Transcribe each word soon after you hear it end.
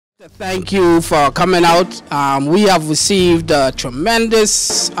Thank you for coming out. We have received a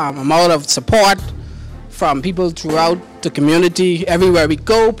tremendous amount of support from people throughout the community. Everywhere we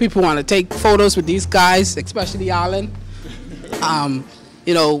go, people want to take photos with these guys, especially Allan.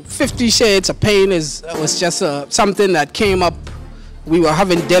 You know, 50 Shades of Pain was just something that came up. We were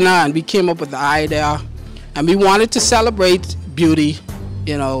having dinner and we came up with the idea, and we wanted to celebrate beauty,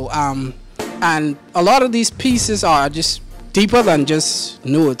 you know, and a lot of these pieces are just deeper than just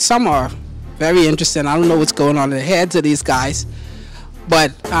nude. Some are very interesting. I don't know what's going on in the heads of these guys,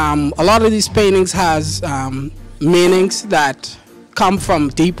 but a lot of these paintings has meanings that come from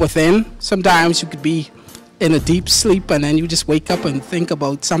deep within. Sometimes you could be in a deep sleep and then you just wake up and think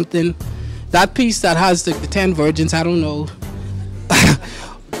about something. That piece that has the 10 virgins, I don't know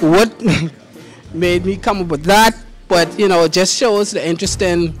what made me come up with that, but you know, it just shows the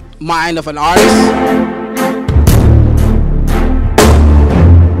interesting mind of an artist.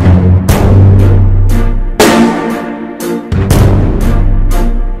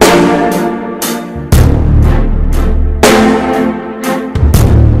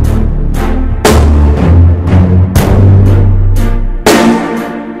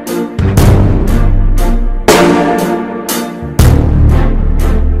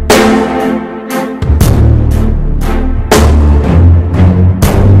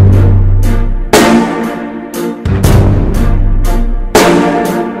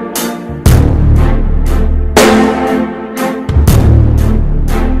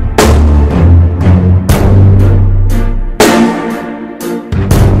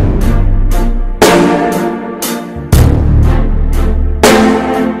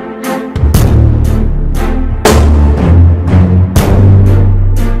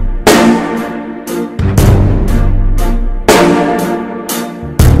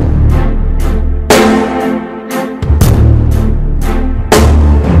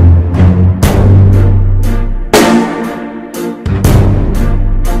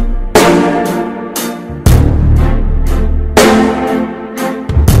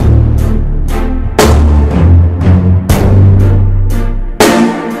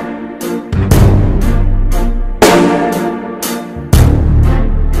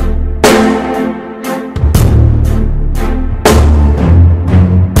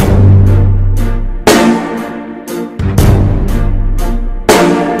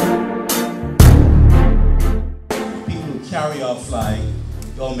 Carry our flag,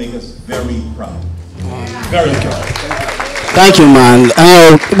 y'all make us very proud. Very proud. Thank you, man.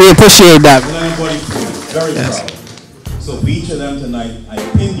 We appreciate that. Very proud. So for each of them tonight, I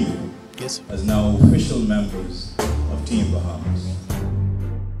pin you as now official members of Team Bahamas.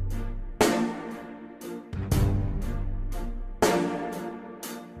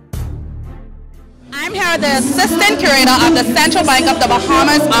 I'm here with the Assistant Curator of the Central Bank of the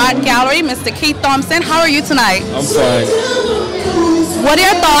Bahamas Art Gallery, Mr. Keith Thompson. How are you tonight? I'm fine. What are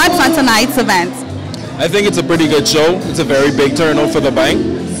your thoughts on tonight's event? I think it's a pretty good show. It's a very big turnout for the bank.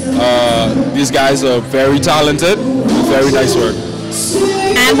 These guys are very talented. Very nice work.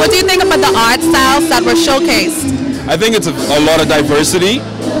 And what do you think about the art styles that were showcased? I think it's a lot of diversity,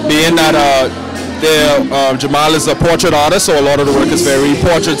 being that Jamaal is a portrait artist, so a lot of the work is very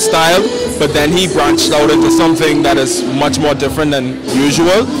portrait styled, but then he branched out into something that is much more different than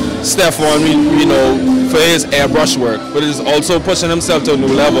usual. Stefan, you know, for his airbrush work, but is also pushing himself to a new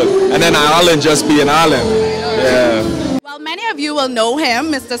level. And then Allan just being Allan. Yeah. Well, many of you will know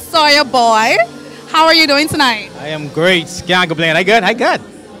him, Mr. Sawyer Boy. How are you doing tonight? I am great. Can't complain. I good.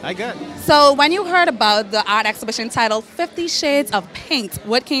 So when you heard about the art exhibition titled 50 Shades of Pink,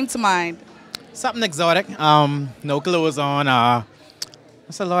 what came to mind? Something exotic. No clothes on.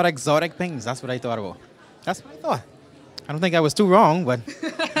 That's a lot of exotic things. That's what I thought about. That's what I thought. I don't think I was too wrong, but...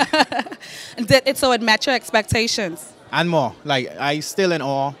 So it met your expectations? And more. Like, I still in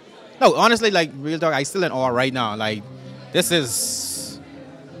awe. No, honestly, like, real talk, I still in awe right now. Like, this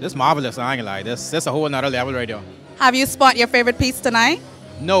marvelous, I ain't gonna lie. This a whole nother level right there. Have you spot your favorite piece tonight?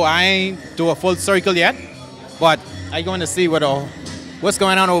 No, I ain't do a full circle yet, but I going to see what's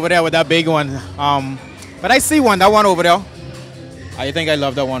going on over there with that big one. But I see that one over there. I think I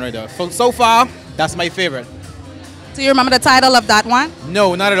love that one right there. So far, that's my favorite. Do you remember the title of that one?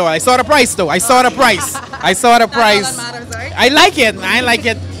 No, not at all. I saw the price though. I saw the price. That's all that matters, right? I like it. I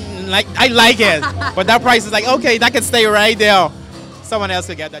like it. But that price is like, okay, that can stay right there. Someone else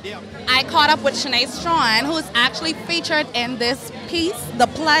could get that deal. I caught up with Sinead Strawn, who is actually featured in this piece, The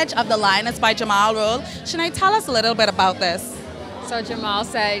Pledge of the Lioness by Jamaal Rolle. Sinead, tell us a little bit about this. So Jamaal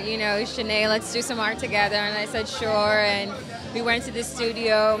said, you know, Sinead, let's do some art together. And I said, sure. And we went to the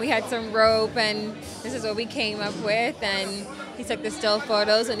studio, we had some rope, and this is what we came up with. And He took the still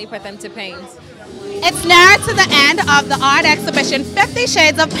photos and he put them to paint. It's near to the end of the art exhibition, 50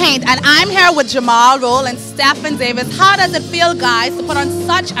 Shades of Paint, and I'm here with Jamaal Rolle and Stefan Davis. How does it feel, guys, to put on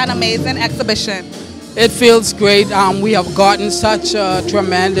such an amazing exhibition? It feels great. We have gotten such a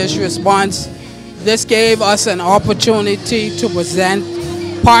tremendous response. This gave us an opportunity to present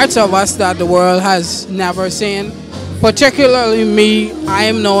parts of us that the world has never seen. Particularly me, I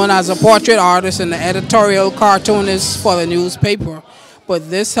am known as a portrait artist and an editorial cartoonist for the newspaper.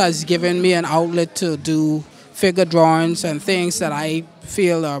 But this has given me an outlet to do figure drawings and things that I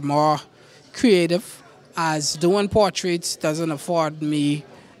feel are more creative, as doing portraits doesn't afford me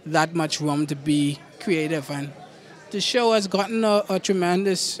that much room to be creative. And the show has gotten a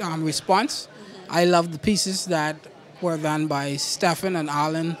tremendous response. I love the pieces that were done by Stefan and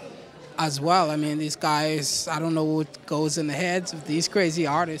Allan as well. I mean, these guys, I don't know what goes in the heads of these crazy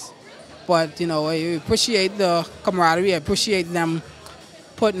artists, but, you know, I appreciate the camaraderie. I appreciate them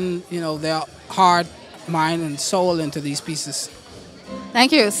putting, you know, their heart, mind, and soul into these pieces.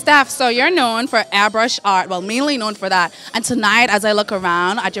 Thank you. Steph, so you're known for airbrush art, well, mainly known for that. And tonight, as I look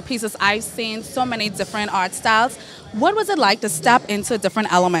around at your pieces, I've seen so many different art styles. What was it like to step into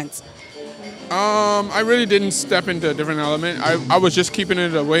different elements? I really didn't step into a different element. I was just keeping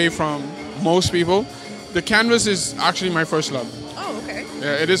it away from most people. The canvas is actually my first love. Oh, okay.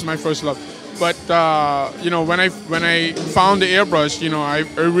 Yeah, it is my first love. But you know, when I found the airbrush, you know, I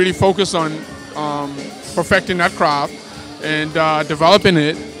really focused on perfecting that craft and developing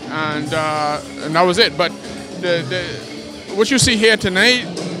it, and that was it. But what you see here tonight,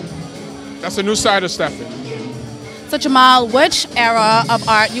 that's a new side of Stefan. So Jamaal, which era of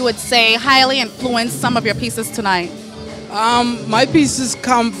art you would say highly influenced some of your pieces tonight? My pieces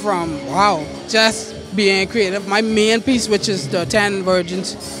come from, wow, just being creative. My main piece, which is the 10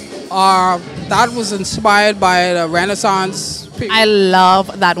 Virgins, that was inspired by the Renaissance people. I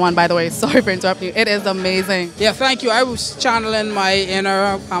love that one, by the way. Sorry for interrupting you. It is amazing. Yeah, thank you. I was channeling my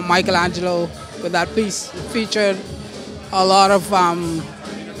inner Michelangelo with that piece. It featured a lot of,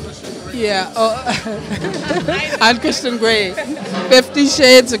 and Christian Grey. 50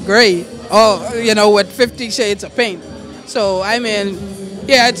 Shades of Grey. Oh, you know, with 50 Shades of Paint. So, I mean,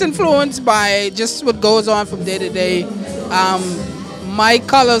 yeah, it's influenced by just what goes on from day to day. My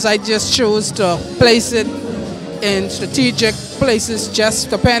colors, I just choose to place it in strategic places just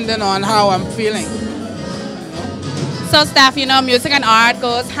depending on how I'm feeling. So Steph, you know, music and art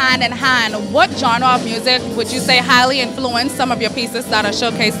goes hand in hand. What genre of music would you say highly influenced some of your pieces that are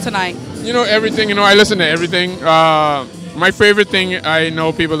showcased tonight? You know, everything. You know, I listen to everything. My favorite thing, I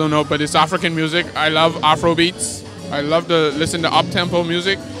know people don't know, but it's African music. I love Afro beats. I love to listen to up-tempo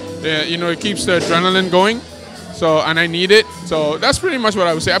music. You know, it keeps the adrenaline going. So, and I need it. So that's pretty much what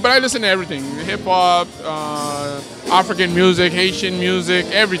I would say. But I listen to everything: hip-hop, African music, Haitian music,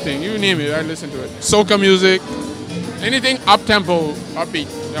 everything. You name it, I listen to it. Soca music. Anything up-tempo, upbeat,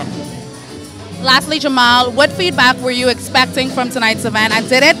 yeah. Lastly, Jamaal, what feedback were you expecting from tonight's event? And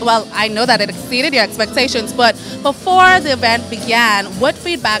did it? Well, I know that it exceeded your expectations, but before the event began, what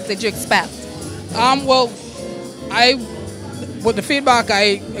feedback did you expect? What the feedback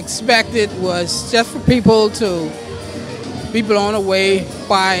I expected was just for people to be blown away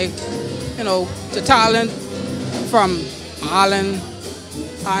by, you know, the talent from Allan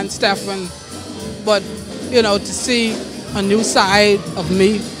and Stefan, but you know, to see a new side of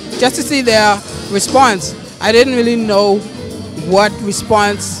me, just to see their response. I didn't really know what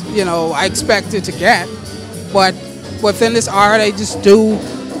response, you know, I expected to get, but within this art, I just do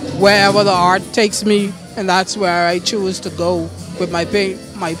wherever the art takes me, and that's where I choose to go with my paint,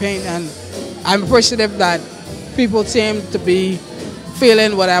 and I'm appreciative that people seem to be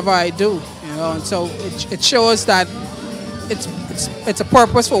feeling whatever I do, you know, and so it shows that it's a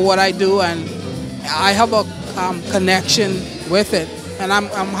purpose for what I do, and I have a connection with it, and I'm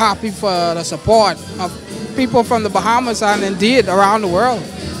happy for the support of people from the Bahamas and indeed around the world.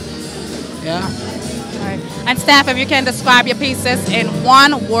 Yeah. All right. And Steph, if you can describe your pieces in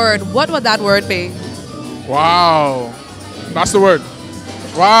one word, what would that word be? Wow, that's the word.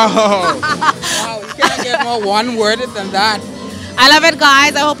 Wow. Wow, you can't get more one-worded than that. I love it,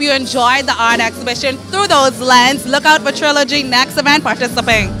 guys. I hope you enjoyed the art exhibition through those lenses. Look out for Trilogy next event.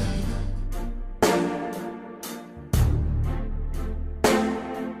 Participate.